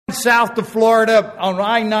South to Florida on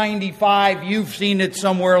I-95, you've seen it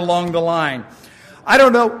somewhere along the line. I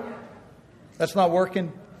don't know. That's not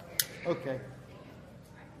working? Okay.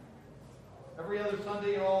 Every other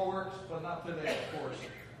Sunday it all works, but not today, of course.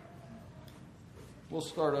 We'll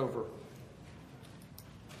start over.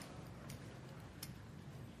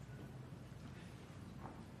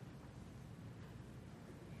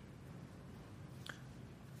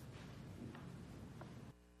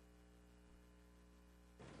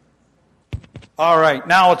 All right,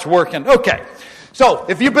 now it's working. Okay, so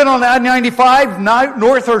if you've been on I-95,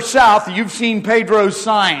 north or south, you've seen Pedro's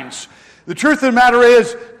signs. The truth of the matter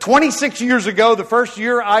is, 26 years ago, the first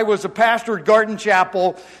year I was a pastor at Garden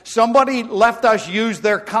Chapel, somebody left us use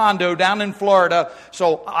their condo down in Florida.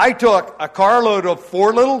 So I took a carload of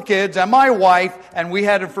 4 little kids and my wife, and we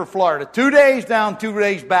headed for Florida. 2 days down, 2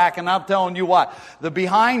 days back, and I'm telling you what, the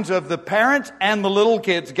behinds of the parents and the little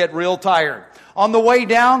kids get real tired. On the way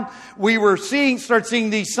down, we were start seeing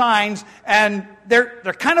these signs, and they're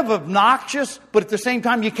kind of obnoxious, but at the same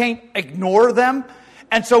time, you can't ignore them.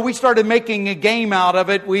 And so we started making a game out of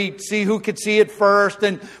it. We'd see who could see it first,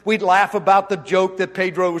 and we'd laugh about the joke that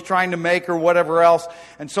Pedro was trying to make or whatever else.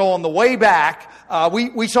 And so on the way back,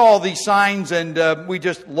 we saw all these signs, and we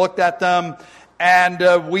just looked at them,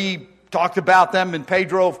 and we talked about them. And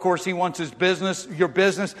Pedro, of course, he wants your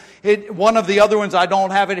business. One of the other ones, I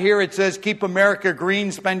don't have it here. It says, keep America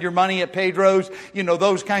green, spend your money at Pedro's,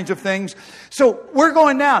 those kinds of things. So we're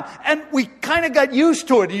going down, and we kind of got used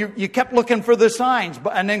to it. You kept looking for the signs,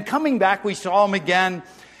 and then coming back, we saw them again,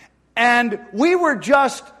 and we were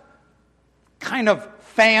just kind of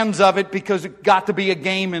fans of it because it got to be a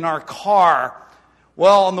game in our car.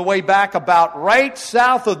 Well, on the way back, about right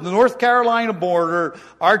south of the North Carolina border,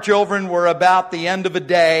 our children were about the end of a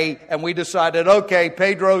day, and we decided, okay,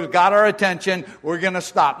 Pedro's got our attention, we're going to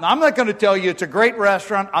stop. Now, I'm not going to tell you it's a great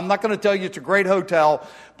restaurant, I'm not going to tell you it's a great hotel,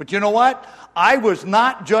 but you know what? I was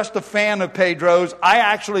not just a fan of Pedro's, I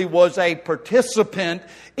actually was a participant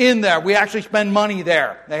in there. We actually spend money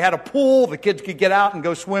there. They had a pool, the kids could get out and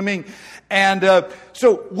go swimming, and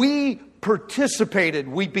so we participated.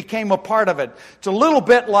 We became a part of it. It's a little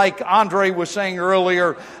bit like Andre was saying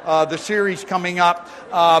earlier, the series coming up.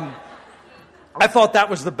 I thought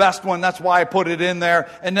that was the best one. That's why I put it in there.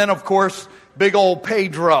 And then, of course, big old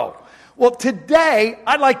Pedro. Well, today,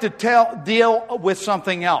 I'd like to deal with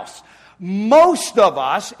something else. Most of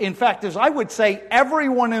us, in fact, as I would say,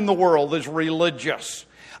 everyone in the world is religious.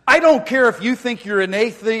 I don't care if you think you're an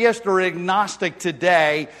atheist or agnostic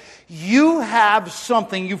today, you have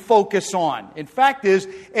something you focus on. In fact,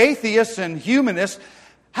 atheists and humanists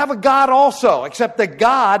have a God also, except that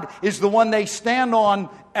God is the one they stand on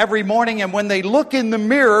every morning, and when they look in the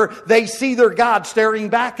mirror, they see their God staring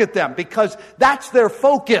back at them, because that's their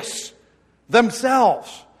focus,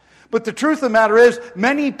 themselves. But the truth of the matter is,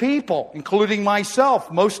 many people, including myself,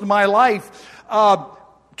 most of my life,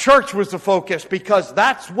 church was the focus because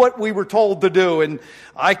that's what we were told to do. And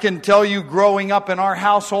I can tell you, growing up in our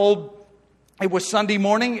household, it was Sunday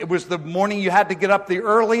morning. It was the morning you had to get up the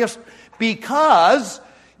earliest because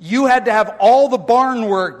you had to have all the barn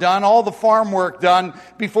work done, all the farm work done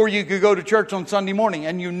before you could go to church on Sunday morning.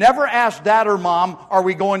 And you never asked Dad or Mom, are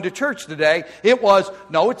we going to church today? It was,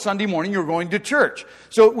 no, it's Sunday morning, you're going to church.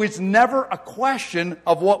 So it was never a question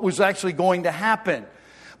of what was actually going to happen.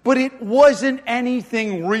 But it wasn't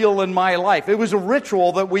anything real in my life. It was a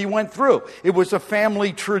ritual that we went through. It was a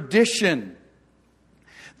family tradition.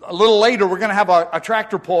 A little later, we're going to have a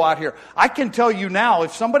tractor pull out here. I can tell you now,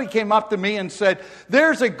 if somebody came up to me and said,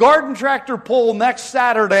 there's a garden tractor pull next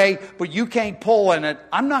Saturday, but you can't pull in it,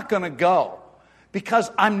 I'm not going to go. Because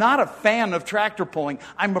I'm not a fan of tractor pulling.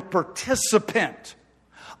 I'm a participant.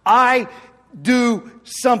 I do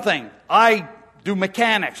something. I do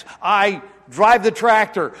mechanics. I drive the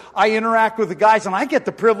tractor. I interact with the guys, and I get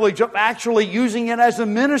the privilege of actually using it as a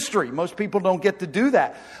ministry. Most people don't get to do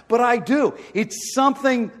that, but I do. It's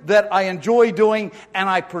something that I enjoy doing, and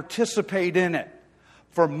I participate in it.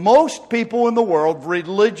 For most people in the world,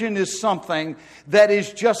 religion is something that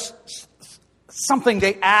is just something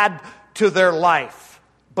they add to their life,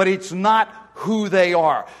 but it's not who they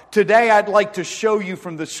are. Today, I'd like to show you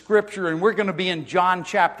from the Scripture, and we're going to be in John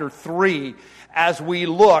chapter 3, as we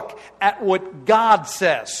look at what God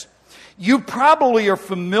says. You probably are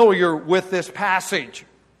familiar with this passage.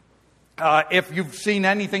 If you've seen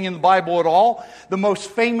anything in the Bible at all, the most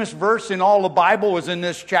famous verse in all the Bible is in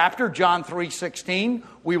this chapter, John 3:16.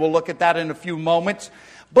 We will look at that in a few moments.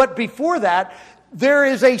 But before that, there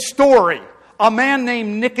is a story. A man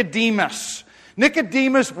named Nicodemus.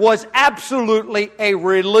 Nicodemus was absolutely a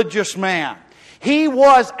religious man. He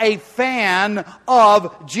was a fan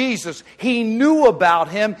of Jesus. He knew about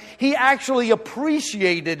him. He actually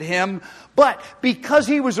appreciated him. But because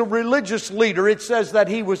he was a religious leader, it says that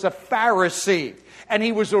he was a Pharisee and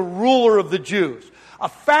he was a ruler of the Jews. A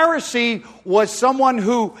Pharisee was someone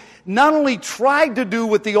who not only tried to do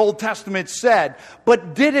what the Old Testament said,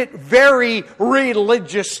 but did it very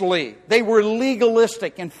religiously. They were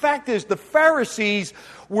legalistic. In fact, the Pharisees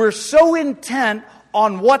were so intent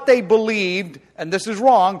on what they believed, and this is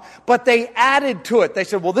wrong, but they added to it. They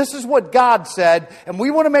said, well, this is what God said, and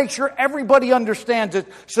we want to make sure everybody understands it,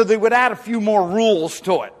 so they would add a few more rules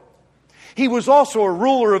to it. He was also a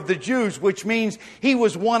ruler of the Jews, which means he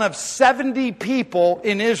was one of 70 people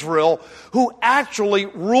in Israel who actually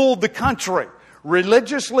ruled the country,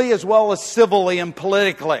 religiously as well as civilly and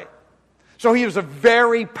politically. So he was a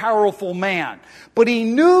very powerful man. But he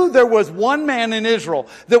knew there was one man in Israel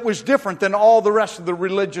that was different than all the rest of the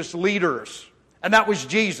religious leaders. And that was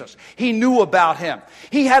Jesus. He knew about him.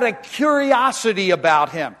 He had a curiosity about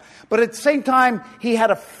him. But at the same time, he had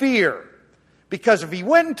a fear. Because if he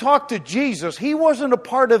went and talked to Jesus, he wasn't a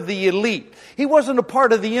part of the elite. He wasn't a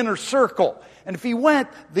part of the inner circle. And if he went,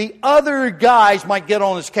 the other guys might get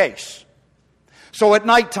on his case. So at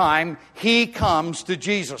nighttime, he comes to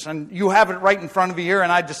Jesus. And you have it right in front of you here,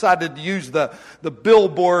 and I decided to use the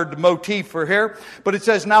billboard motif for here. But it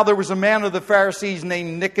says, now there was a man of the Pharisees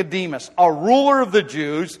named Nicodemus, a ruler of the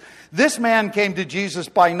Jews. This man came to Jesus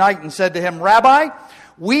by night and said to him, Rabbi,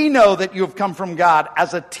 we know that you have come from God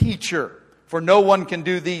as a teacher, for no one can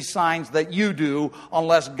do these signs that you do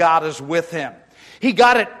unless God is with him. He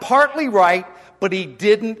got it partly right, but he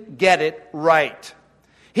didn't get it right.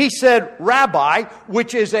 He said, Rabbi,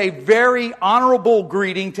 which is a very honorable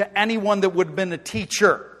greeting to anyone that would have been a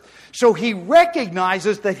teacher. So he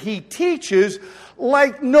recognizes that he teaches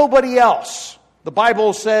like nobody else. The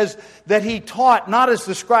Bible says that he taught not as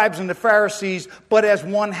the scribes and the Pharisees, but as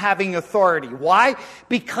one having authority. Why?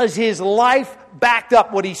 Because his life backed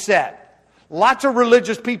up what he said. Lots of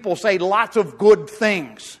religious people say lots of good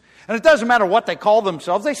things. And it doesn't matter what they call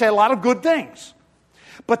themselves, they say a lot of good things.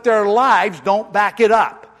 But their lives don't back it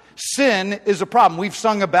up. Sin is a problem. We've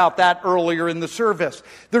sung about that earlier in the service.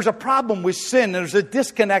 There's a problem with sin. There's a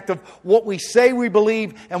disconnect of what we say we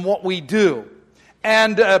believe and what we do.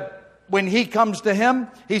 And when he comes to him,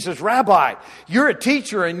 he says, Rabbi, you're a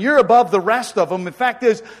teacher and you're above the rest of them. In fact,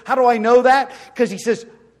 how do I know that? Because he says,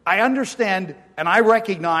 I understand and I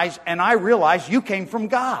recognize and I realize you came from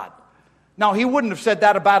God. Now, he wouldn't have said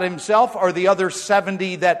that about himself or the other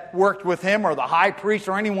 70 that worked with him or the high priest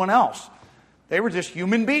or anyone else. They were just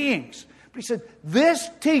human beings. But he said, this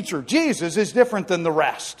teacher, Jesus, is different than the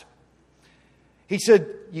rest. He said,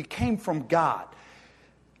 you came from God.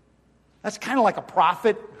 That's kind of like a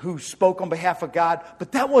prophet who spoke on behalf of God.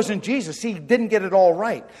 But that wasn't Jesus. He didn't get it all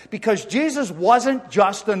right. Because Jesus wasn't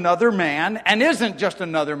just another man and isn't just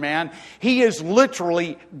another man. He is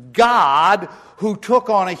literally God who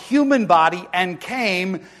took on a human body and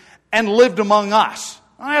came and lived among us.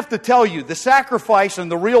 I have to tell you, the sacrifice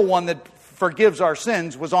and the real one that forgives our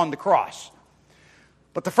sins was on the cross.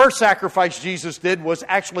 But the first sacrifice Jesus did was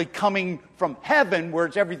actually coming from heaven,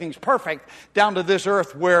 where everything's perfect, down to this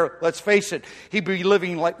earth where, let's face it, he'd be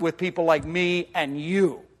living with people like me and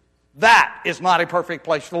you. That is not a perfect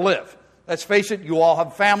place to live. Let's face it, you all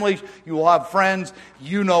have families, you all have friends,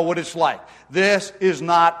 you know what it's like. This is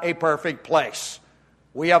not a perfect place.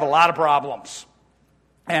 We have a lot of problems.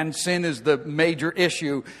 And sin is the major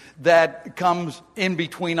issue that comes in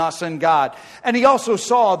between us and God. And he also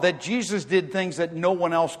saw that Jesus did things that no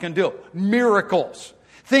one else can do. Miracles.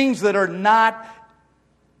 Things that are not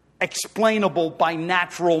explainable by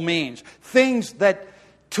natural means. Things that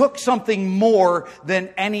took something more than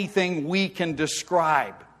anything we can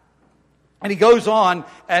describe. And he goes on,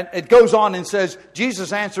 and it goes on and says,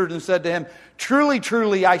 Jesus answered and said to him, truly,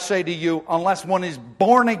 truly, I say to you, unless one is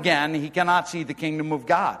born again, he cannot see the kingdom of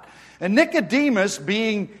God. And Nicodemus,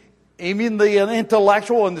 being even the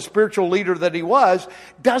intellectual and the spiritual leader that he was,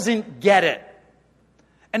 doesn't get it.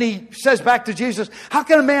 And he says back to Jesus, how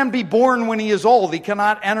can a man be born when he is old? He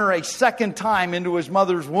cannot enter a second time into his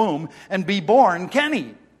mother's womb and be born, can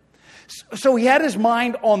he? So he had his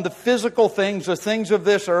mind on the physical things, the things of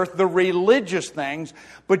this earth, the religious things.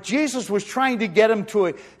 But Jesus was trying to get him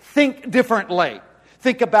to think differently.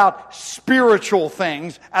 Think about spiritual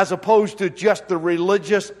things as opposed to just the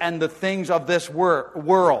religious and the things of this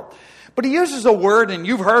world. But he uses a word, and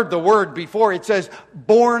you've heard the word before. It says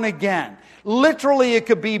born again. Literally, it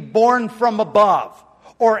could be born from above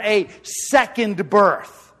or a second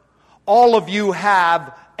birth. All of you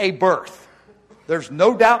have a birth. There's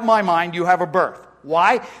no doubt in my mind you have a birth.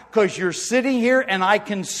 Why? Because you're sitting here and I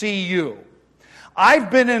can see you.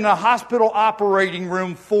 I've been in a hospital operating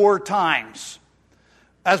room 4 times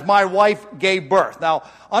as my wife gave birth. Now,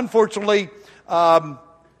 unfortunately,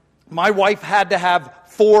 my wife had to have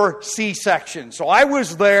 4 C-sections. So I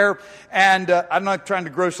was there, and I'm not trying to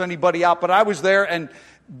gross anybody out, but I was there, and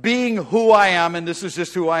being who I am, and this is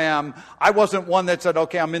just who I am, I wasn't one that said,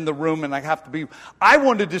 okay, I'm in the room and I have to be. I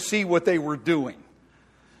wanted to see what they were doing.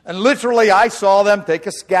 And literally, I saw them take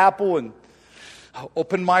a scalpel and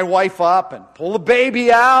open my wife up and pull the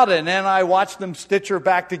baby out, and then I watched them stitch her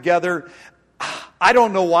back together. I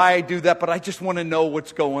don't know why I do that, but I just want to know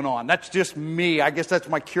what's going on. That's just me. I guess that's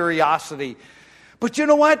my curiosity. But you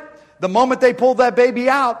know what? The moment they pulled that baby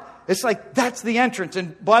out, it's like, that's the entrance.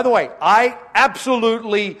 And by the way, I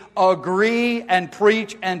absolutely agree and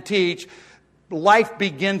preach and teach. Life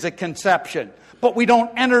begins at conception. But we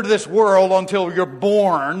don't enter this world until you're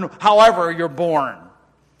born, however you're born.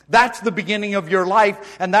 That's the beginning of your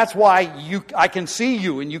life. And that's why I can see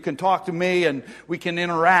you and you can talk to me and we can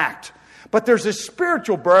interact. But there's a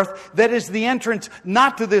spiritual birth that is the entrance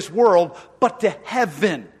not to this world, but to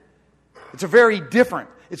heaven. It's a very different.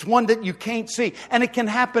 It's one that you can't see. And it can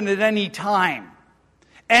happen at any time.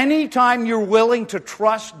 Anytime you're willing to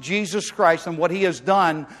trust Jesus Christ and what He has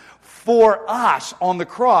done for us on the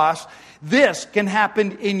cross, this can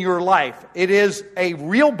happen in your life. It is a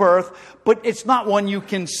real birth, but it's not one you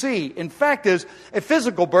can see. In fact, a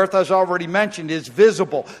physical birth, as I already mentioned, is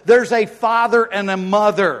visible. There's a father and a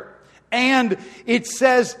mother. And it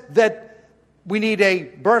says that we need a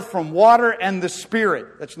birth from water and the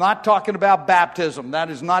Spirit. That's not talking about baptism.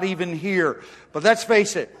 That is not even here. But let's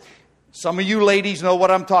face it. Some of you ladies know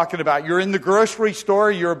what I'm talking about. You're in the grocery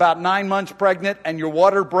store. You're about 9 months pregnant and your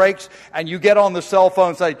water breaks. And you get on the cell phone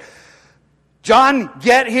and say, John,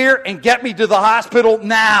 get here and get me to the hospital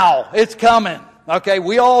now. It's coming. Okay,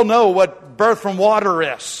 we all know what birth from water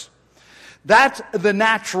is. That's the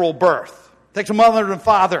natural birth. Takes a mother and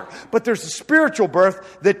father. But there's a spiritual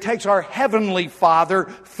birth that takes our heavenly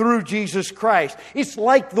Father through Jesus Christ. It's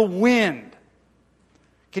like the wind.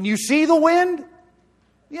 Can you see the wind?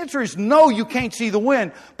 The answer is no, you can't see the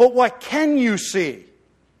wind. But what can you see?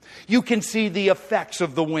 You can see the effects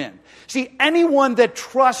of the wind. See, anyone that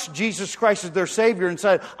trusts Jesus Christ as their Savior and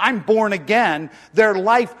says, I'm born again, their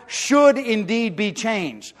life should indeed be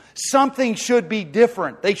changed. Something should be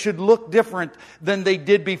different. They should look different than they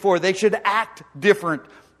did before. They should act different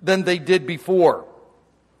than they did before.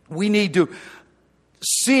 We need to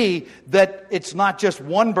see that it's not just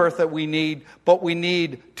one birth that we need, but we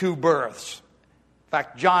need 2 births. In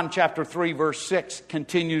fact, John chapter 3, verse 6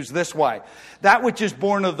 continues this way. That which is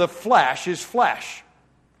born of the flesh is flesh.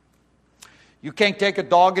 You can't take a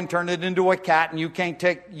dog and turn it into a cat, and you can't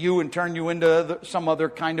take you and turn you into some other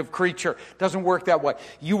kind of creature. It doesn't work that way.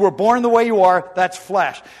 You were born the way you are, that's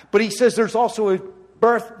flesh. But he says there's also a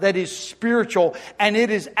birth that is spiritual, and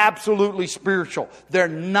it is absolutely spiritual. They're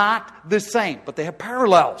not the same, but they have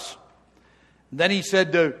parallels. Then he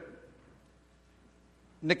said to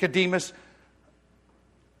Nicodemus,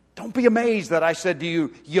 don't be amazed that I said to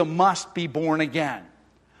you, you must be born again.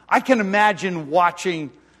 I can imagine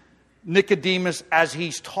watching Nicodemus as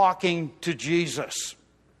he's talking to Jesus.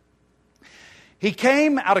 He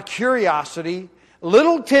came out of curiosity, a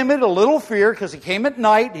little timid, a little fear, because he came at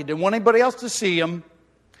night. He didn't want anybody else to see him.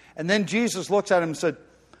 And then Jesus looks at him and said,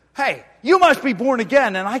 hey, you must be born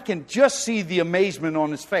again. And I can just see the amazement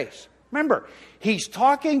on his face. Remember, he's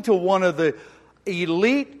talking to one of the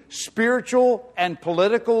elite spiritual and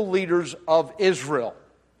political leaders of Israel.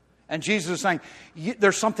 And Jesus is saying,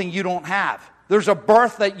 there's something you don't have. There's a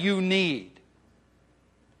birth that you need.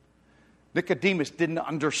 Nicodemus didn't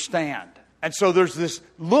understand. And so there's this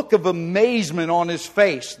look of amazement on his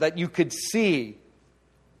face that you could see.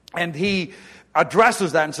 And he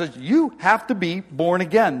addresses that and says, you have to be born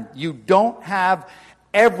again. You don't have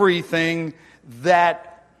everything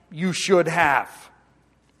that you should have.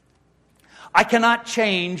 I cannot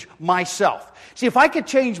change myself. See, if I could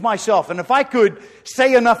change myself, and if I could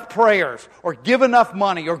say enough prayers, or give enough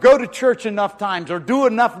money, or go to church enough times, or do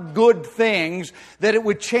enough good things that it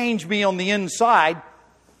would change me on the inside,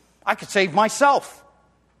 I could save myself.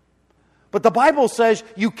 But the Bible says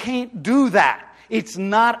you can't do that. It's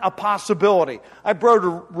not a possibility. I brought a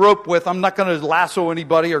rope with, I'm not going to lasso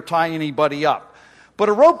anybody or tie anybody up. But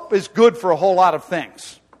a rope is good for a whole lot of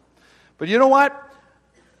things. But you know what?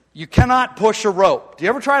 You cannot push a rope. Do you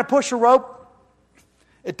ever try to push a rope?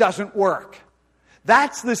 It doesn't work.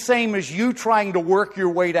 That's the same as you trying to work your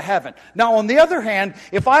way to heaven. Now, on the other hand,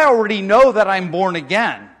 if I already know that I'm born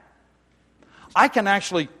again, I can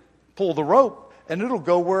actually pull the rope and it'll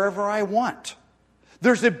go wherever I want.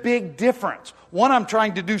 There's a big difference. One, I'm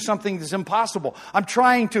trying to do something that's impossible. I'm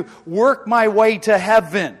trying to work my way to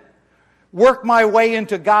heaven, work my way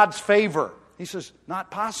into God's favor. He says, not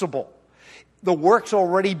possible. The work's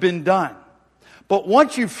already been done. But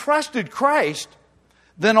once you've trusted Christ,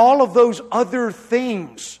 then all of those other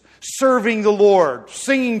things, serving the Lord,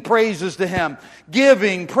 singing praises to Him,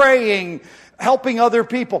 giving, praying, helping other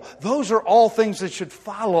people, those are all things that should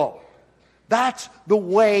follow. That's the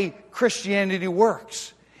way Christianity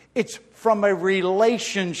works. It's from a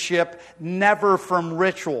relationship, never from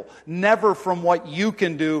ritual, never from what you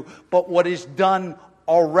can do, but what is done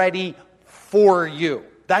already for you.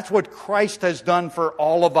 That's what Christ has done for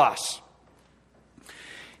all of us.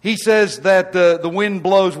 He says that the wind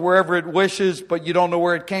blows wherever it wishes, but you don't know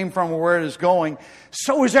where it came from or where it is going.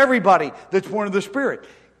 So is everybody that's born of the Spirit.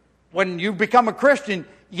 When you become a Christian,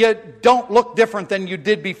 you don't look different than you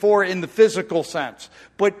did before in the physical sense,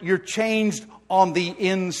 but you're changed on the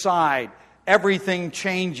inside. Everything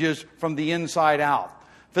changes from the inside out.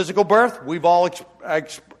 Physical birth, we've all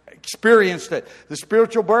experienced it. The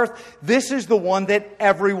spiritual birth, this is the one that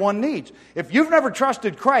everyone needs. If you've never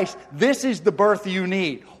trusted Christ, this is the birth you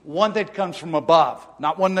need. One that comes from above,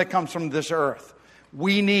 not one that comes from this earth.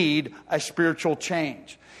 We need a spiritual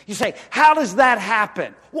change. You say, how does that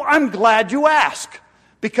happen? Well, I'm glad you ask.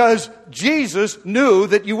 Because Jesus knew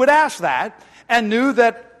that you would ask that and knew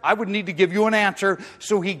that I would need to give you an answer,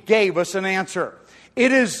 so He gave us an answer.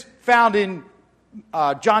 It is found in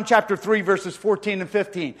John chapter 3, verses 14 and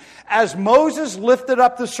 15. As Moses lifted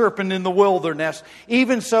up the serpent in the wilderness,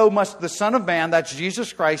 even so must the Son of Man, that's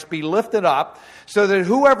Jesus Christ, be lifted up, so that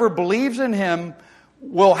whoever believes in Him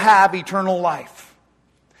will have eternal life.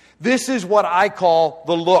 This is what I call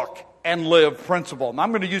the look and live principle. And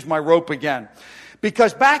I'm going to use my rope again.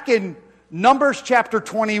 Because back in Numbers chapter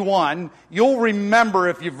 21, you'll remember,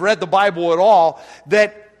 if you've read the Bible at all,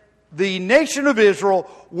 that the nation of Israel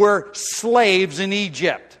were slaves in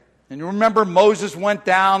Egypt. And you remember Moses went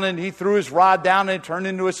down and he threw his rod down and it turned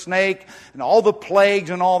into a snake and all the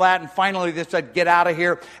plagues and all that. And finally they said, get out of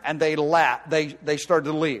here. And they left. They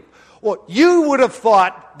started to leave. Well, you would have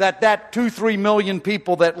thought that 2-3 million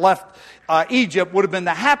people that left Egypt would have been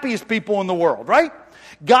the happiest people in the world, right?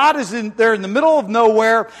 God is they're in the middle of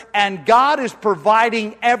nowhere, and God is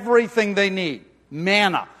providing everything they need.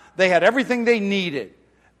 Manna. They had everything they needed.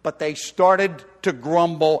 But they started to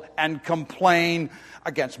grumble and complain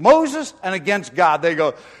against Moses and against God. They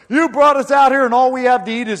go, you brought us out here and all we have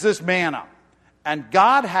to eat is this manna. And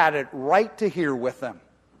God had it right to hear with them.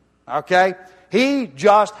 Okay? He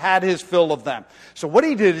just had His fill of them. So what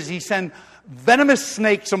He did is He sent venomous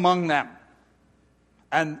snakes among them.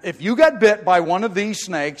 And if you got bit by one of these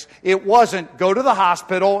snakes, it wasn't go to the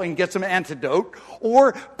hospital and get some antidote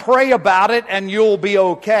or pray about it and you'll be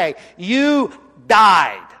okay. You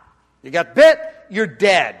died. You got bit, you're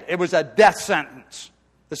dead. It was a death sentence.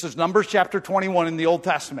 This is Numbers chapter 21 in the Old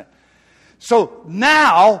Testament. So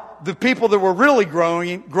now the people that were really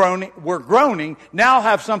groaning now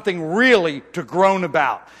have something really to groan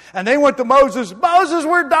about. And they went to Moses, Moses,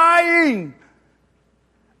 we're dying.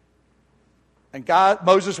 And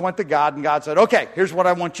Moses went to God, and God said, okay, here's what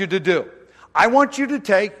I want you to do. I want you to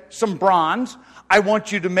take some bronze. I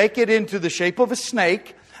want you to make it into the shape of a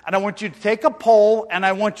snake. And I want you to take a pole, and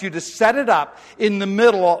I want you to set it up in the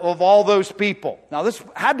middle of all those people. Now, this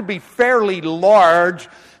had to be fairly large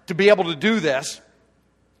to be able to do this.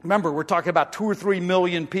 Remember, we're talking about 2 or 3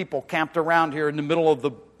 million people camped around here in the middle of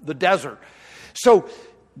the desert. So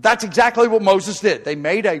that's exactly what Moses did. They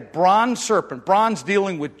made a bronze serpent. Bronze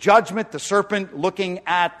dealing with judgment. The serpent looking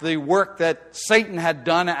at the work that Satan had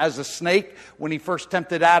done as a snake when he first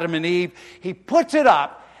tempted Adam and Eve. He puts it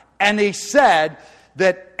up and he said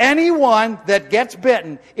that anyone that gets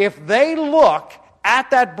bitten, if they look at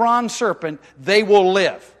that bronze serpent, they will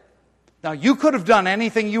live. Now, you could have done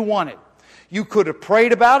anything you wanted. You could have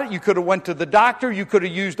prayed about it. You could have went to the doctor. You could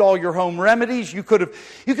have used all your home remedies. You could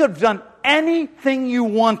have done anything you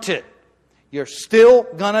wanted. You're still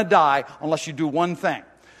going to die unless you do one thing.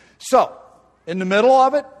 So, in the middle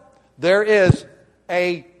of it, there is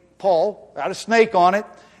a pole, got a snake on it,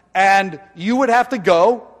 and you would have to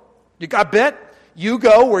go. You got bit. You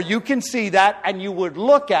go where you can see that, and you would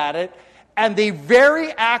look at it, and the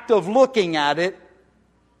very act of looking at it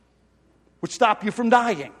would stop you from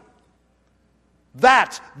dying.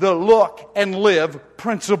 That's the look and live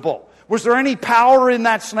principle. Was there any power in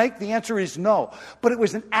that snake? The answer is no. But it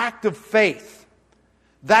was an act of faith.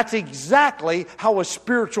 That's exactly how a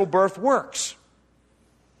spiritual birth works.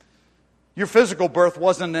 Your physical birth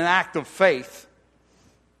wasn't an act of faith.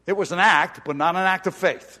 It was an act, but not an act of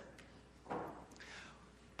faith.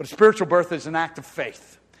 But spiritual birth is an act of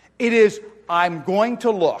faith. It is, I'm going to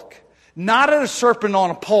look not at a serpent on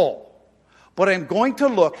a pole, but I'm going to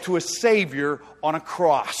look to a Savior on a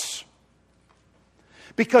cross.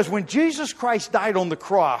 Because when Jesus Christ died on the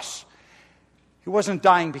cross, He wasn't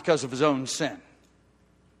dying because of His own sin.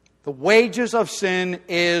 The wages of sin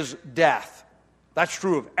is death. That's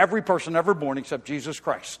true of every person ever born except Jesus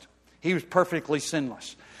Christ. He was perfectly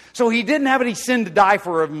sinless. So He didn't have any sin to die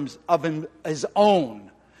for of His own.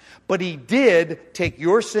 But He did take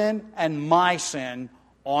your sin and my sin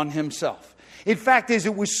on Himself. In fact,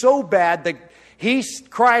 it was so bad that He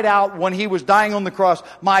cried out when He was dying on the cross,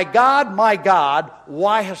 my God,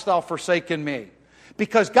 why hast Thou forsaken me?"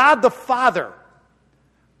 Because God the Father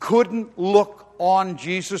couldn't look on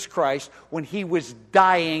Jesus Christ when He was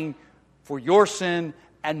dying for your sin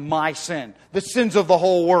and my sin, the sins of the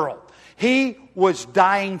whole world. He was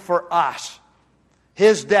dying for us.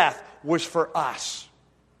 His death was for us.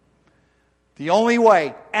 The only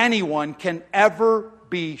way anyone can ever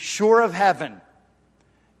be sure of heaven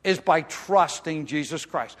is by trusting Jesus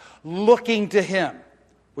Christ, looking to Him,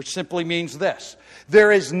 which simply means this: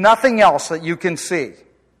 there is nothing else that you can see.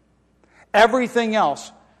 Everything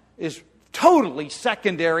else is totally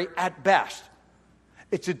secondary at best.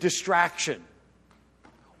 It's a distraction.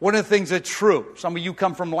 One of the things that's true, some of you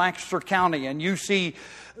come from Lancaster County and you see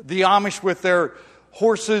the Amish with their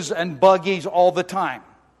horses and buggies all the time.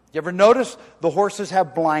 You ever notice the horses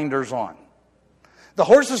have blinders on? The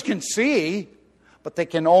horses can see, but they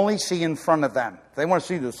can only see in front of them. If they want to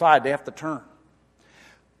see to the side, they have to turn.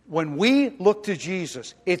 When we look to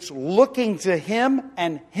Jesus, it's looking to Him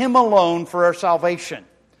and Him alone for our salvation.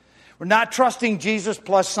 We're not trusting Jesus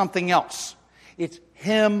plus something else. It's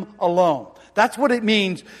Him alone. That's what it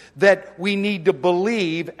means that we need to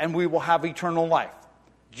believe and we will have eternal life.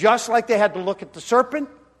 Just like they had to look at the serpent,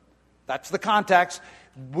 that's the context,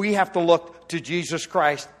 we have to look to Jesus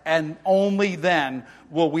Christ, and only then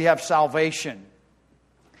will we have salvation.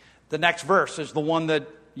 The next verse is the one that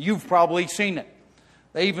you've probably seen it.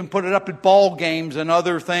 They even put it up at ball games and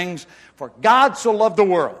other things. For God so loved the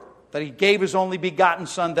world that He gave His only begotten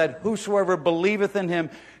Son, that whosoever believeth in Him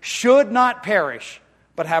should not perish,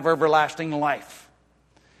 but have everlasting life.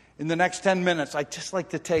 In the next 10 minutes, I'd just like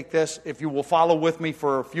to take this, if you will follow with me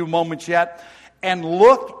for a few moments yet, and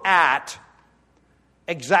look at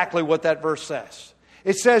exactly what that verse says.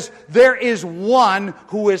 It says, there is one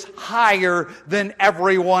who is higher than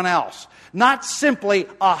everyone else. Not simply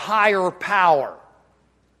a higher power.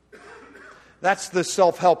 That's the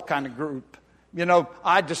self-help kind of group. You know,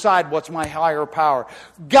 I decide what's my higher power.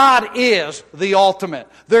 God is the ultimate.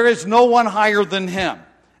 There is no one higher than Him.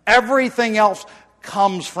 Everything else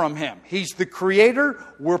comes from Him. He's the creator.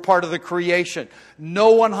 We're part of the creation.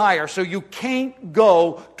 No one higher. So you can't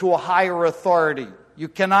go to a higher authority. You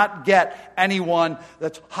cannot get anyone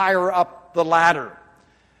that's higher up the ladder.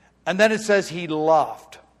 And then it says He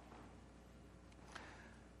loved.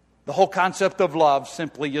 The whole concept of love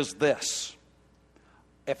simply is this.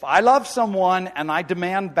 If I love someone and I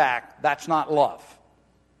demand back, that's not love.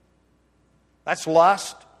 That's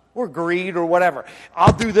lust or greed or whatever.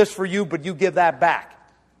 I'll do this for you, but you give that back.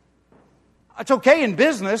 It's okay in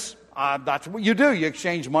business. That's what you do. You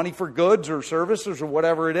exchange money for goods or services or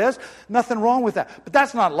whatever it is. Nothing wrong with that. But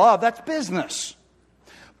that's not love. That's business.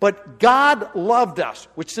 But God loved us,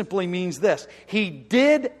 which simply means this. He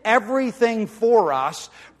did everything for us,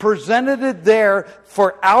 presented it there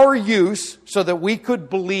for our use so that we could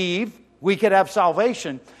believe, we could have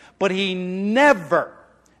salvation. But He never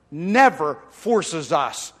forces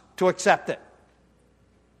us to accept it.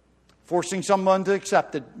 Forcing someone to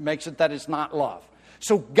accept it makes it that it's not love.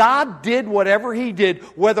 So God did whatever He did,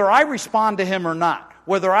 whether I respond to Him or not.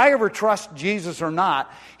 Whether I ever trust Jesus or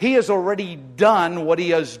not, He has already done what He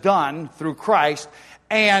has done through Christ,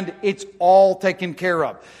 and it's all taken care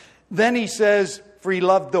of. Then He says, for He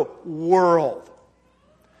loved the world.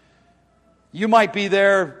 You might be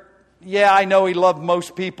there, yeah, I know He loved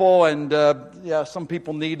most people, and some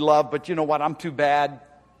people need love, but you know what, I'm too bad,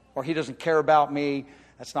 or He doesn't care about me.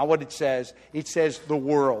 That's not what it says. It says the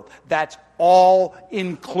world. That's all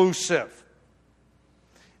inclusive.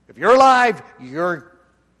 If you're alive, you're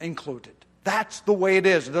included. That's the way it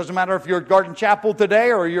is. It doesn't matter if you're at Garden Chapel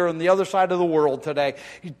today or you're on the other side of the world today.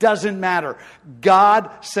 It doesn't matter.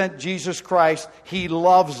 God sent Jesus Christ. He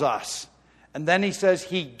loves us. And then He says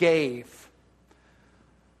He gave.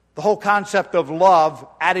 The whole concept of love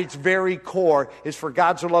at its very core is for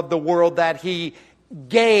God so loved the world that He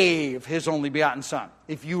gave His only begotten Son.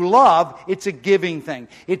 If you love, it's a giving thing.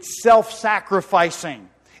 It's self-sacrificing.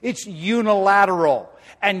 It's unilateral.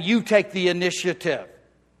 And you take the initiative.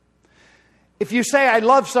 If you say, I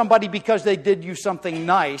love somebody because they did you something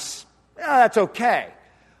nice, that's okay.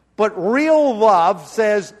 But real love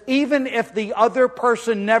says, even if the other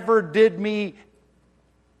person never did me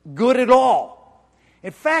good at all.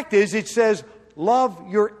 In fact it says,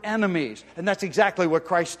 love your enemies. And that's exactly what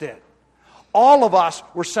Christ did. All of us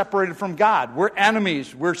were separated from God. We're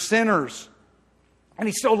enemies. We're sinners. And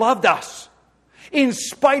He still loved us in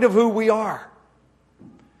spite of who we are.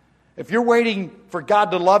 If you're waiting for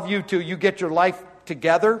God to love you till you get your life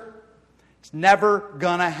together, it's never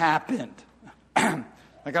going to happen. Not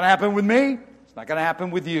going to happen with me. It's not going to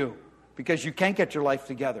happen with you because you can't get your life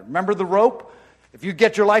together. Remember the rope? If you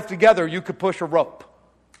get your life together, you could push a rope.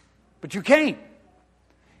 But you can't.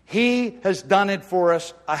 He has done it for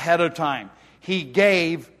us ahead of time. He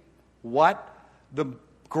gave what? The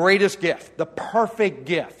greatest gift, the perfect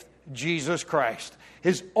gift, Jesus Christ,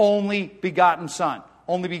 His only begotten Son.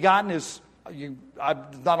 Only begotten is,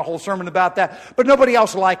 I've done a whole sermon about that, but nobody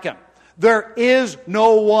else like Him. There is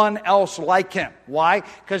no one else like Him. Why?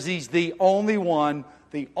 Because He's the only one,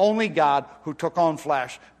 the only God who took on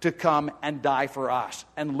flesh to come and die for us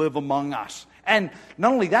and live among us. And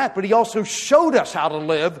not only that, but He also showed us how to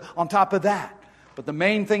live on top of that. But the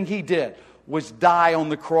main thing He did was die on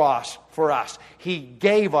the cross for us. He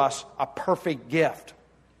gave us a perfect gift.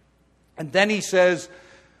 And then He says,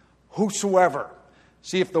 whosoever.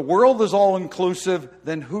 See, if the world is all-inclusive,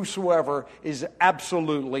 then whosoever is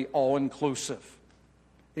absolutely all-inclusive.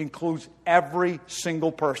 It includes every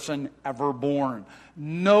single person ever born.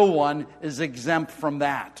 No one is exempt from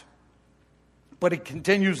that. But it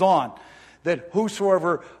continues on, that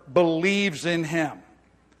whosoever believes in Him.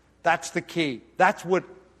 That's the key. That's what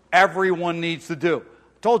everyone needs to do.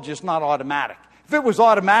 I told you it's not automatic. If it was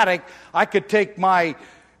automatic, I could take my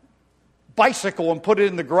bicycle and put it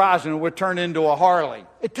in the garage and it would turn into a Harley.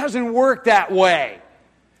 It doesn't work that way.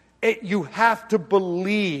 You have to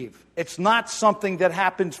believe. It's not something that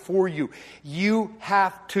happens for you. You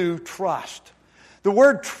have to trust. The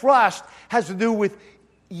word trust has to do with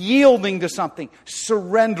yielding to something,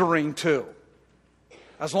 surrendering to.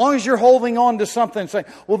 As long as you're holding on to something and saying,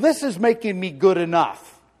 well, this is making me good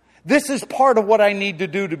enough. This is part of what I need to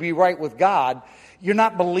do to be right with God. You're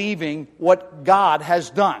not believing what God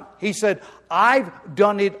has done. He said, I've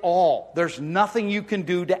done it all. There's nothing you can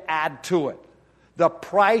do to add to it. The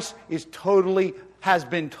price has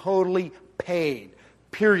been totally paid.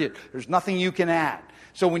 Period. There's nothing you can add.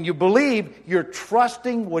 So when you believe, you're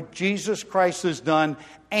trusting what Jesus Christ has done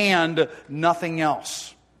and nothing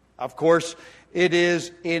else. Of course, it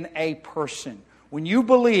is in a person. When you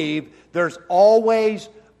believe, there's always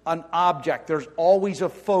an object. There's always a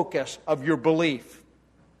focus of your belief.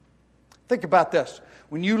 Think about this.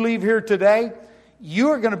 When you leave here today,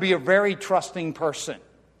 you're going to be a very trusting person.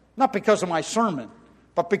 Not because of my sermon,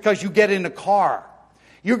 but because you get in a car.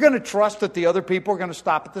 You're going to trust that the other people are going to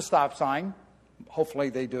stop at the stop sign. Hopefully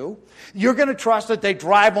they do. You're going to trust that they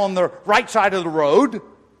drive on the right side of the road,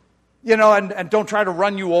 and don't try to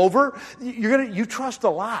run you over. You trust a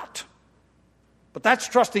lot. But that's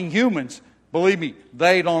trusting humans. Believe me,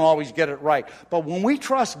 they don't always get it right. But when we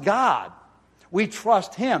trust God, we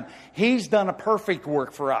trust Him. He's done a perfect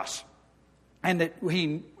work for us. And that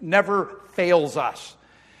He never fails us.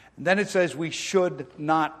 And then it says we should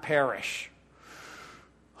not perish.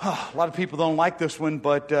 A lot of people don't like this one,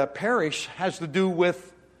 but perish has to do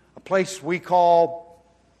with a place we call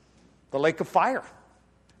the lake of fire.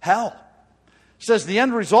 Hell. It says the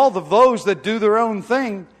end result of those that do their own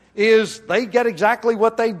thing is they get exactly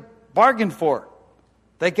what they bargained for.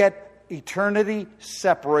 They get eternity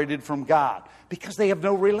separated from God because they have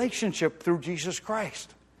no relationship through Jesus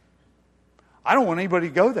Christ. I don't want anybody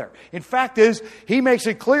to go there. In fact, He makes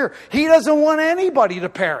it clear He doesn't want anybody to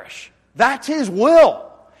perish. That's His will.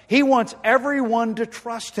 He wants everyone to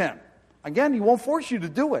trust Him. Again, He won't force you to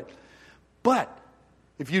do it. But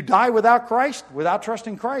if you die without Christ, without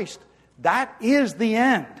trusting Christ, that is the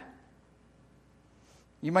end.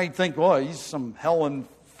 You might think, well, he's some hell and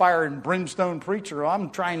fire and brimstone preacher. I'm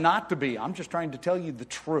trying not to be. I'm just trying to tell you the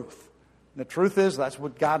truth. And the truth is, that's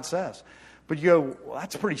what God says. But you go, well,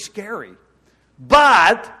 that's pretty scary.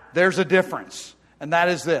 But there's a difference. And that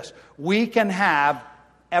is this. We can have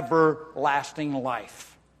everlasting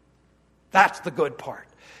life. That's the good part.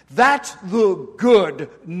 That's the good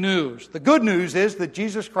news. The good news is that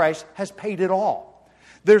Jesus Christ has paid it all.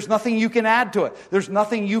 There's nothing you can add to it. There's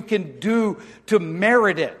nothing you can do to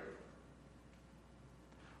merit it.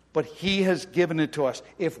 But He has given it to us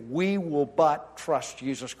if we will but trust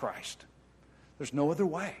Jesus Christ. There's no other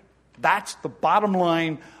way. That's the bottom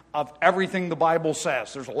line of everything the Bible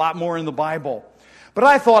says. There's a lot more in the Bible. But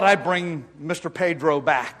I thought I'd bring Mr. Pedro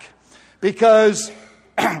back Because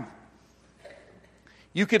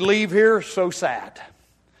you could leave here so sad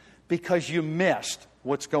because you missed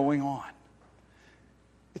what's going on.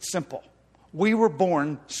 It's simple. We were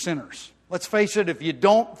born sinners. Let's face it, if you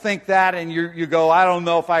don't think that and you go, I don't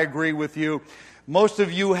know if I agree with you. Most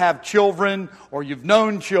of you have children or you've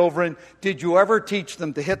known children. Did you ever teach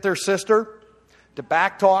them to hit their sister? To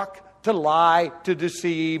backtalk? To lie? To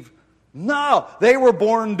deceive? No, they were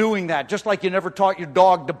born doing that. Just like you never taught your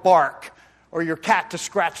dog to bark or your cat to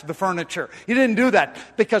scratch the furniture. You didn't do that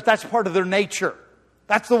because that's part of their nature.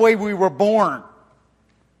 That's the way we were born.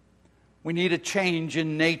 We need a change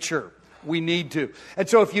in nature. We need to. And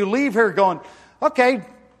so if you leave here going, okay,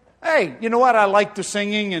 hey, you know what? I like the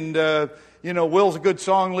singing and, Will's a good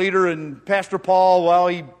song leader and Pastor Paul, well,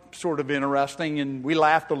 he sort of interesting. And we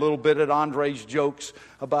laughed a little bit at Andre's jokes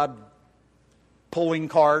about pulling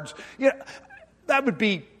cards. Yeah, that would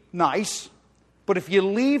be nice. But if you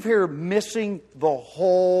leave here missing the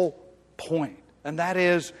whole point, and that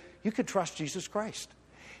is, you can trust Jesus Christ.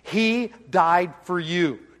 He died for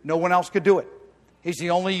you. No one else could do it. He's the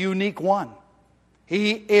only unique one.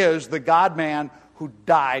 He is the God-man who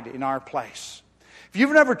died in our place. If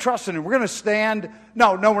you've never trusted Him, we're going to stand.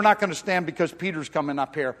 No, we're not going to stand because Peter's coming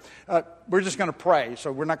up here. We're just going to pray,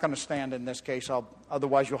 so we're not going to stand in this case.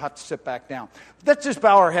 Otherwise, you'll have to sit back down. Let's just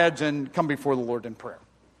bow our heads and come before the Lord in prayer.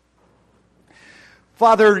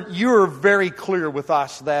 Father, you're very clear with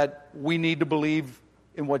us that we need to believe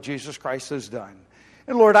in what Jesus Christ has done.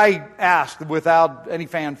 And Lord, I ask without any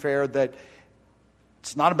fanfare that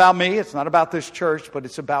it's not about me, it's not about this church, but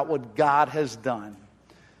it's about what God has done.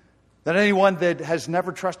 That anyone that has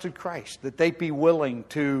never trusted Christ, that they be willing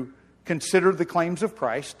to consider the claims of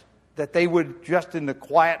Christ, that they would just in the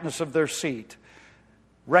quietness of their seat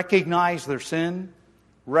recognize their sin,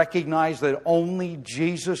 recognize that only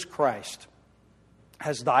Jesus Christ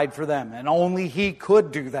has died for them, and only He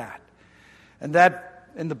could do that. And that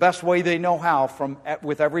in the best way they know how,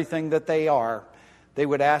 with everything that they are, they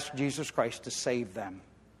would ask Jesus Christ to save them.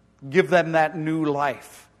 Give them that new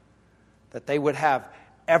life, that they would have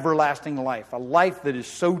everlasting life, a life that is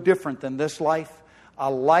so different than this life, a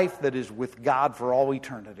life that is with God for all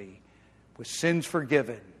eternity, with sins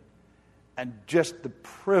forgiven, and just the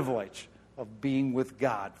privilege of being with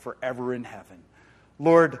God forever in heaven.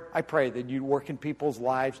 Lord, I pray that you'd work in people's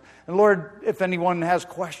lives. And Lord, if anyone has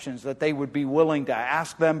questions, that they would be willing to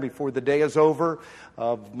ask them before the day is over,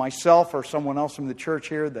 of myself or someone else from the church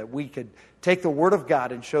here, that we could take the Word of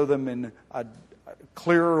God and show them in a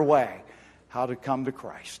clearer way how to come to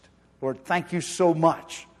Christ. Lord, thank you so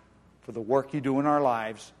much for the work you do in our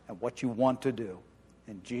lives and what you want to do.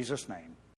 In Jesus' name.